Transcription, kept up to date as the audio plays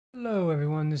Hello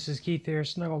everyone, this is Keith here,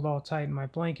 snuggled all tight in my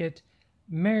blanket.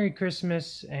 Merry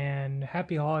Christmas and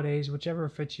Happy Holidays, whichever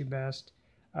fits you best.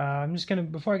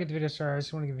 Before I get the video started, I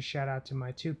just want to give a shout out to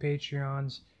my two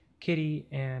Patreons, Kitty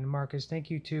and Marcus.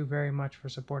 Thank you two very much for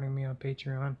supporting me on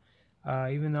Patreon.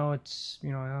 Even though it's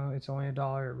only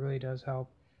 $1, it really does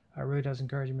help. It really does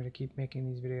encourage me to keep making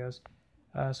these videos.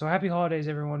 So happy holidays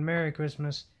everyone, Merry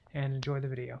Christmas, and enjoy the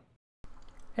video.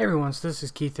 Hey everyone, so this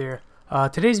is Keith here.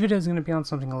 Today's video is going to be on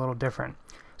something a little different.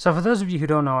 So for those of you who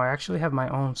don't know, I actually have my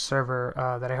own server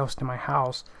that I host in my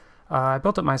house. I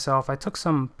built it myself. I took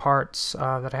some parts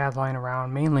that I had lying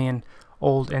around, mainly in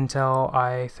old Intel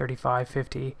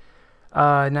i3550,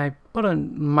 and I put a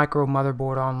micro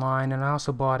motherboard online, and I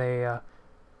also bought a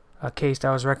case that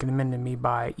was recommended to me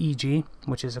by EG,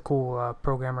 which is a cool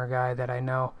programmer guy that I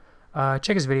know.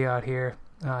 Check his video out here.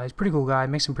 He's a pretty cool guy,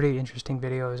 makes some pretty interesting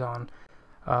videos on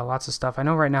lots of stuff. I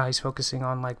know right now he's focusing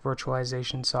on like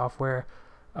virtualization software.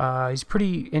 He's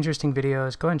pretty interesting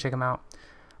videos. Go ahead and check him out.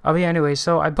 But yeah, anyway,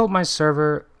 so I built my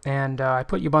server and I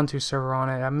put Ubuntu server on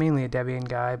it. I'm mainly a Debian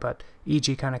guy, but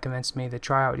EG kind of convinced me to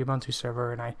try out Ubuntu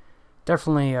server, and I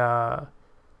definitely was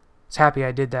happy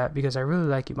I did that because I really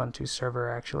like Ubuntu server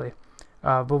actually.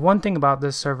 But one thing about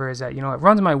this server is that it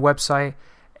runs my website,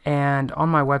 and on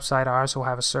my website I also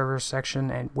have a server section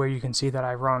and where you can see that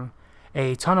I run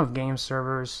a ton of game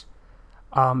servers,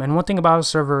 and one thing about a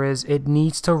server is it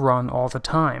needs to run all the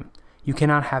time. You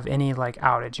cannot have any like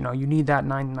outage. You need that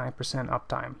 99%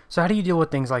 uptime. So how do you deal with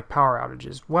things like power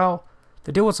outages? Well,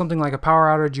 to deal with something like a power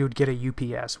outage, you would get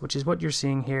a UPS, which is what you're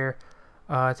seeing here.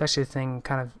 It's actually a thing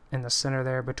kind of in the center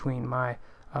there between my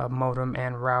modem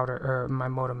and router, or my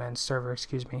modem and server,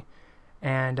 excuse me.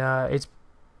 And it's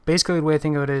basically, the way I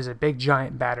think of it is a big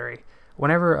giant battery.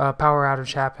 Whenever a power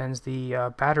outage happens,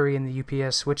 the battery in the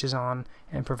UPS switches on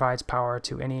and provides power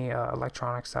to any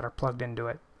electronics that are plugged into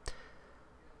it.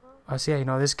 So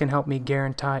yeah, this can help me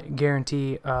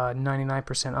guarantee 99%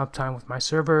 uptime with my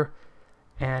server,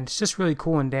 and it's just really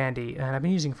cool and dandy. And I've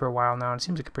been using it for a while now, and it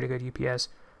seems like a pretty good UPS.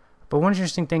 But one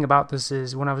interesting thing about this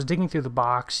is when I was digging through the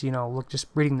box, just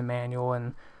reading the manual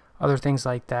and other things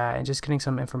like that, and just getting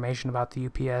some information about the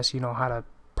UPS, how to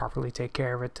properly take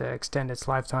care of it to extend its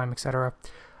lifetime, etc.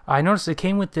 I noticed it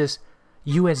came with this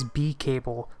USB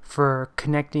cable for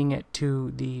connecting it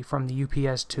from the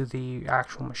UPS to the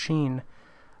actual machine,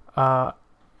 and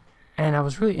I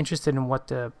was really interested in what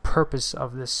the purpose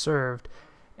of this served.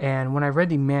 And when I read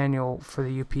the manual for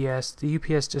the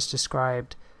UPS just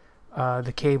described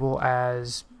the cable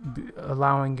as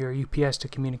allowing your UPS to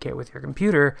communicate with your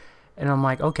computer, and I'm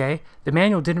like, okay, the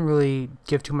manual didn't really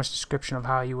give too much description of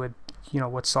how you would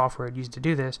what software it used to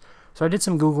do this. So I did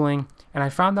some Googling, and I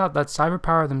found out that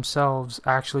CyberPower themselves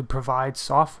actually provide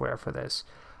software for this.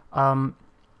 So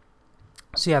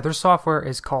yeah, their software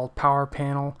is called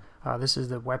PowerPanel. This is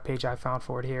the web page I found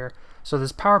for it here. So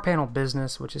this PowerPanel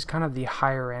Business, which is kind of the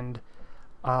higher end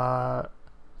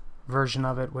version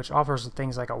of it, which offers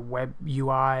things like a web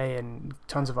UI and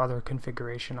tons of other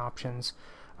configuration options.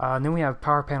 And then we have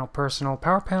PowerPanel Personal.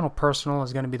 PowerPanel Personal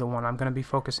is going to be the one I'm going to be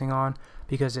focusing on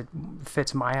because it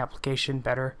fits my application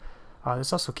better.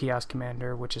 There's also Kiosk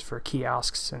Commander, which is for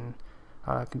kiosks and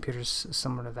computers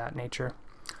similar to that nature.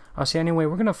 So anyway,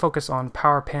 we're going to focus on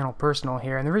PowerPanel Personal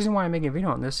here, and the reason why I'm making a video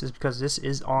on this is because this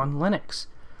is on Linux.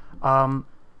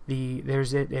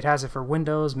 It has it for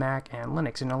Windows, Mac, and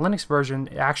Linux. And the Linux version,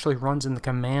 it actually runs in the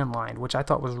command line, which I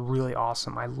thought was really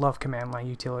awesome. I love command line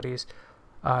utilities.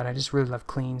 And I just really love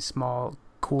clean, small,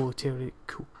 cool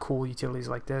utilities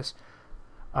like this.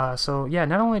 So yeah,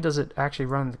 not only does it actually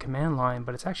run in the command line,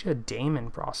 but it's actually a daemon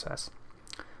process.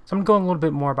 So I'm going to go a little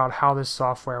bit more about how this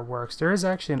software works. There is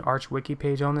actually an Arch wiki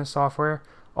page on this software,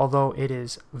 although it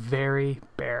is very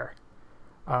bare.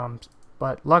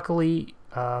 But luckily,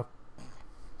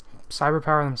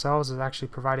 CyberPower themselves has actually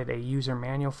provided a user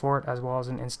manual for it, as well as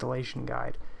an installation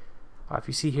guide. If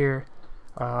you see here,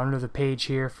 under the page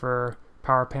here for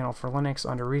PowerPanel for Linux,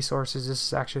 under resources, this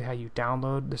is actually how you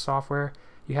download the software.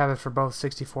 You have it for both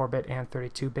 64-bit and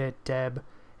 32-bit deb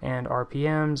and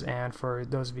RPMs, and for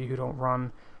those of you who don't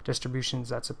run distributions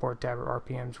that support deb or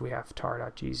RPMs, we have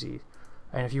tar.gz.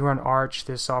 And if you run Arch,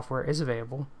 this software is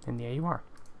available in the AUR.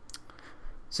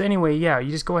 So anyway, yeah,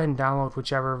 you just go ahead and download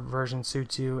whichever version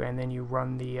suits you, and then you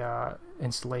run the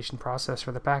installation process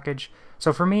for the package.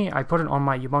 So for me, I put it on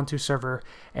my Ubuntu server,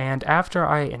 and after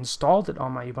I installed it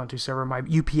on my Ubuntu server, my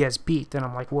UPS beeped, and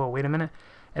I'm like, whoa, wait a minute.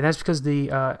 And that's because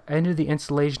the end of the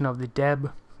installation of the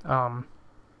deb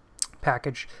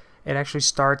package, it actually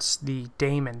starts the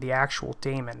daemon, the actual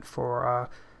daemon for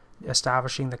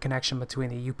establishing the connection between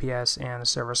the UPS and the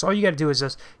server. So all you got to do is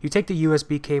just you take the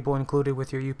USB cable included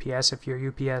with your UPS if your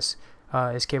UPS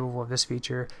is capable of this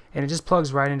feature, and it just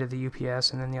plugs right into the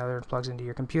UPS, and then the other plugs into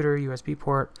your computer USB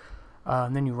port.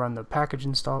 And then you run the package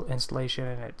installation,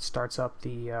 and it starts up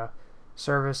the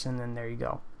service, and then there you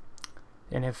go.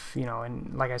 And if you know,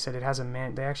 and like I said, it has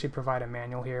they actually provide a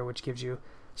manual here which gives you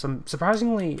some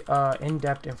surprisingly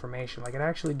in-depth information. Like it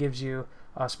actually gives you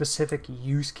specific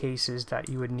use cases that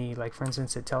you would need. Like for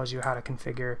instance, it tells you how to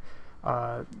configure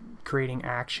creating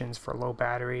actions for low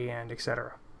battery and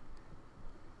etc.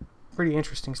 Pretty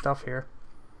interesting stuff here.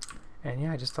 And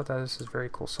yeah, I just thought that this is very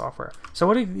cool software. So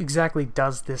what exactly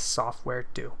does this software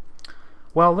do?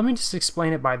 Well, let me just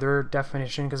explain it by their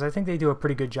definition, because I think they do a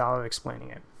pretty good job of explaining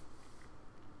it.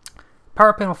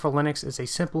 PowerPanel for Linux is a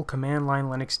simple command line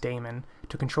Linux daemon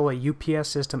to control a UPS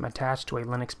system attached to a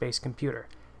Linux-based computer.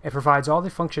 It provides all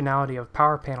the functionality of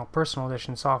PowerPanel Personal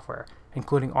Edition software,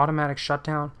 including automatic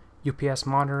shutdown, UPS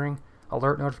monitoring,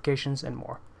 alert notifications, and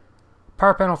more.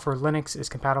 PowerPanel for Linux is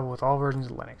compatible with all versions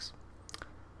of Linux.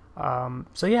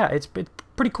 So yeah, it's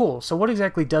pretty cool. So what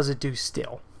exactly does it do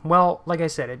still? Well, like I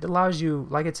said, it allows you,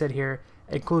 like it said here,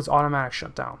 it includes automatic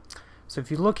shutdown. So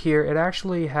if you look here, it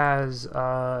actually has,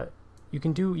 you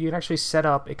can actually set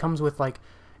up, it comes with like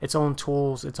its own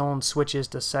tools, its own switches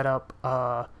to set up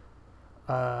a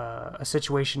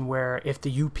situation where if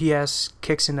the UPS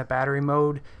kicks into battery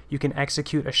mode, you can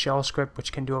execute a shell script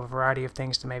which can do a variety of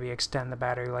things to maybe extend the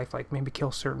battery life, like maybe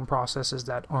kill certain processes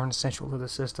that aren't essential to the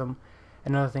system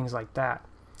and other things like that.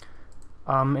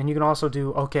 And you can also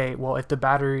do, okay, well, if the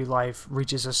battery life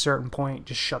reaches a certain point,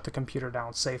 just shut the computer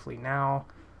down safely now,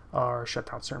 or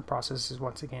shut down certain processes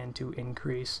once again to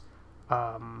increase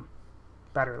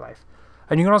battery life.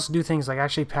 And you can also do things like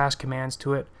actually pass commands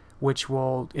to it, which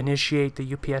will initiate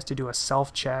the UPS to do a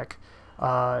self-check.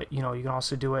 You know, you can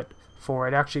also do it for,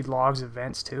 it actually logs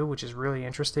events too, which is really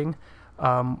interesting.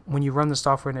 When you run the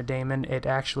software in a daemon, it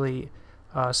actually,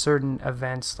 certain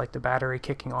events like the battery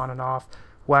kicking on and off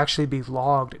will actually be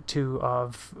logged to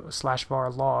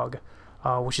 /var log,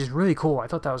 which is really cool. I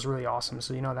thought that was really awesome.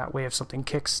 So you know, that way if something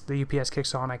kicks, the UPS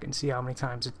kicks on, I can see how many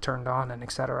times it turned on and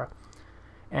etc.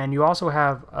 And you also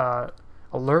have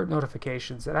alert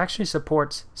notifications that actually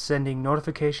supports sending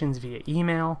notifications via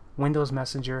email, Windows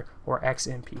Messenger, or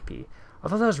XMPP. I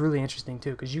thought that was really interesting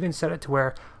too, because you can set it to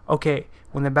where, okay,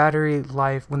 when the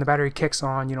battery kicks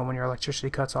on, you know, when your electricity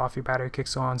cuts off, your battery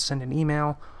kicks on, send an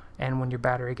email, and when your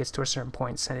battery gets to a certain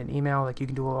point, send an email. Like you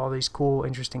can do all these cool,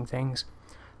 interesting things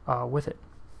with it.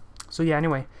 So yeah,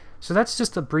 anyway, so that's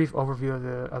just a brief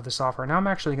overview of the software. Now I'm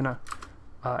actually gonna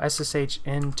SSH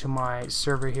into my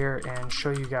server here and show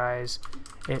you guys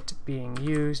it being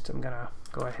used. I'm gonna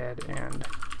go ahead and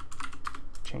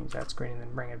change that screen and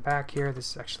then bring it back here.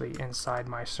 This is actually inside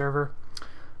my server.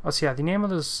 So yeah, the name of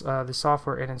this the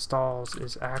software it installs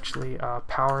is actually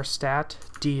PowerStat.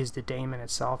 D is the daemon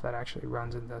itself that actually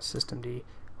runs in the systemd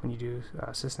when you do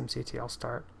systemctl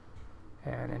start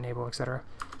and enable, etc.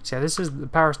 So yeah, this is the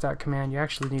PowerStat command. You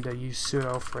actually need to use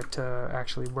sudo for it to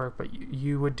actually work, but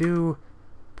you would do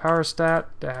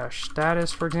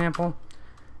PowerStat-status, for example,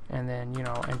 and then, you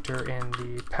know, enter in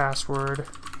the password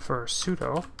for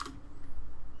sudo,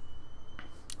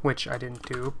 which I didn't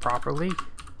do properly.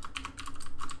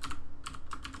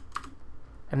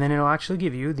 And then it'll actually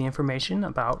give you the information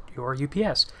about your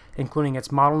UPS, including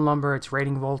its model number, its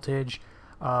rating voltage,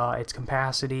 its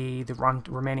capacity, the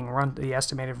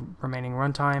estimated remaining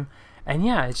runtime. And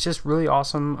yeah, it's just really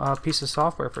awesome piece of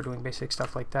software for doing basic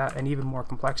stuff like that, and even more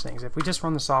complex things. If we just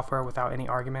run the software without any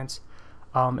arguments,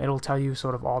 it'll tell you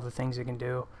sort of all the things it can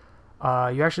do.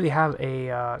 You actually have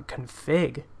a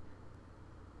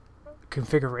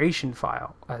configuration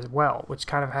file as well, which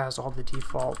kind of has all the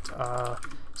default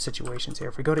situations here.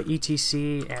 If we go to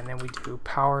etc and then we do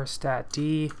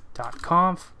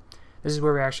powerstatd.conf, this is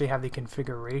where we actually have the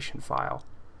configuration file.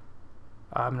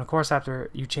 And of course, after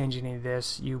you change any of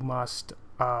this, you must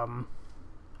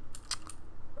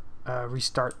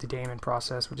restart the daemon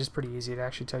process, which is pretty easy. It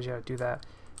actually tells you how to do that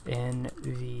in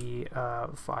the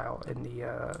file, in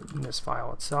this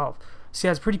file itself. So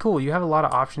yeah, it's pretty cool. You have a lot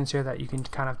of options here that you can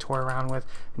kind of toy around with.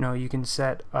 You know, you can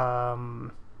set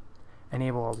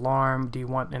enable alarm. Do you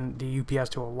want the UPS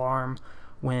to alarm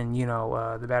when, you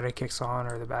know, the battery kicks on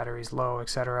or the battery's low,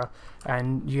 etc.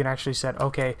 And you can actually set,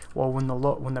 okay, well, when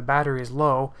the battery is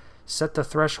low, set the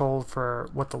threshold for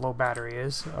what the low battery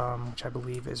is, which I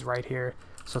believe is right here.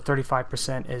 So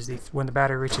 35% is when the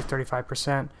battery reaches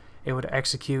 35%, it would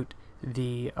execute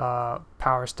the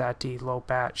PowerStatD low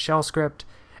bat shell script,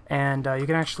 and you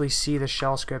can actually see the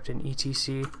shell script in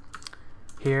etc.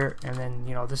 here, and then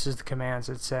this is the commands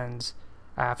it sends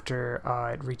after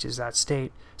it reaches that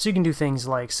state. So you can do things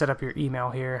like set up your email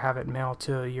here, have it mail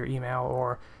to your email,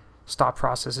 or stop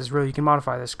processes. Really, you can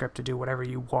modify this script to do whatever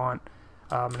you want.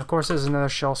 And of course, there's another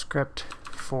shell script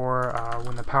for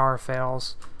when the power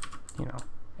fails,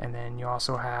 and then you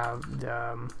also have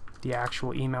the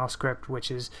actual email script, which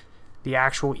is the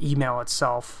actual email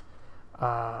itself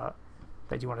that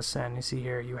you want to send. You see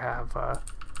here you have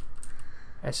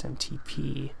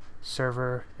SMTP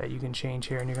server that you can change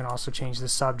here, and you can also change the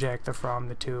subject, the from,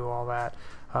 the to, all that.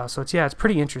 So it's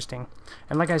pretty interesting.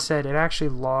 And like I said, it actually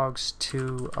logs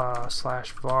to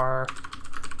 /var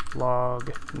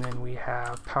log, and then we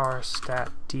have power stat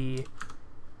d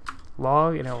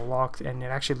log, and it'll log, and it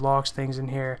actually logs things in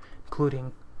here,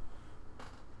 including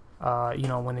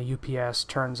when the UPS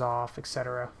turns off,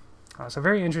 etc. So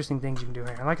very interesting things you can do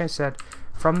here. And like I said,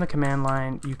 from the command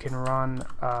line you can run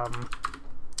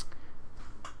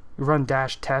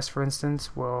 -test, for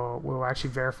instance. Will actually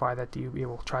verify that it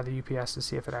will try the UPS to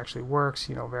see if it actually works,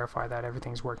 verify that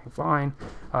everything's working fine.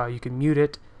 You can mute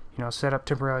it, set up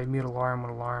temporarily mute alarm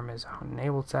when alarm is on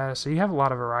enabled status. So you have a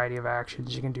lot of variety of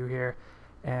actions you can do here.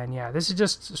 And yeah, this is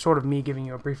just sort of me giving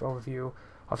you a brief overview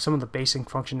of some of the basic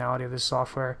functionality of this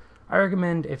software. I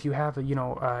recommend, if you have a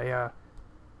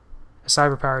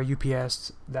CyberPower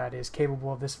UPS that is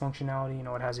capable of this functionality,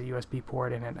 it has a USB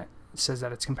port and it says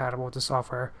that it's compatible with the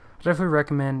software, I definitely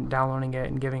recommend downloading it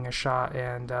and giving it a shot,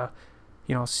 and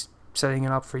setting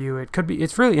it up for you.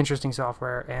 It's really interesting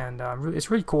software, and it's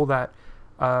really cool that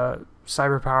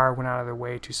CyberPower went out of their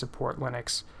way to support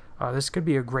Linux. This could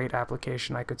be a great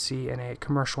application I could see in a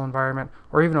commercial environment,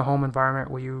 or even a home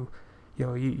environment where you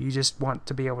just want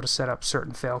to be able to set up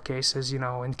certain fail cases,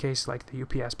 in case like the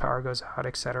UPS power goes out,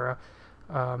 etc.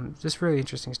 Just really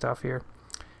interesting stuff here.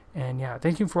 And yeah,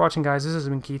 thank you for watching, guys. This has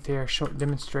been Keith here,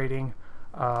 demonstrating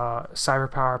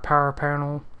CyberPower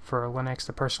PowerPanel for Linux,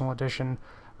 the personal edition.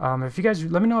 If you guys,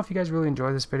 let me know if you guys really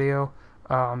enjoy this video.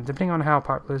 Depending on how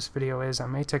popular this video is, I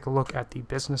may take a look at the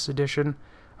business edition.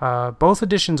 Both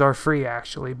editions are free,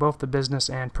 actually. Both the business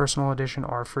and personal edition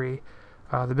are free.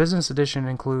 The business edition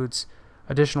includes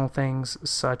additional things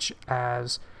such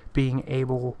as being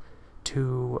able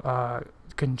to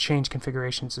can change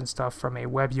configurations and stuff from a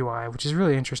web UI, which is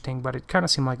really interesting, but it kind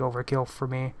of seemed like overkill for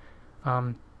me.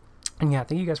 And yeah,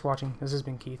 thank you guys for watching. This has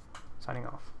been Keith, signing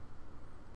off.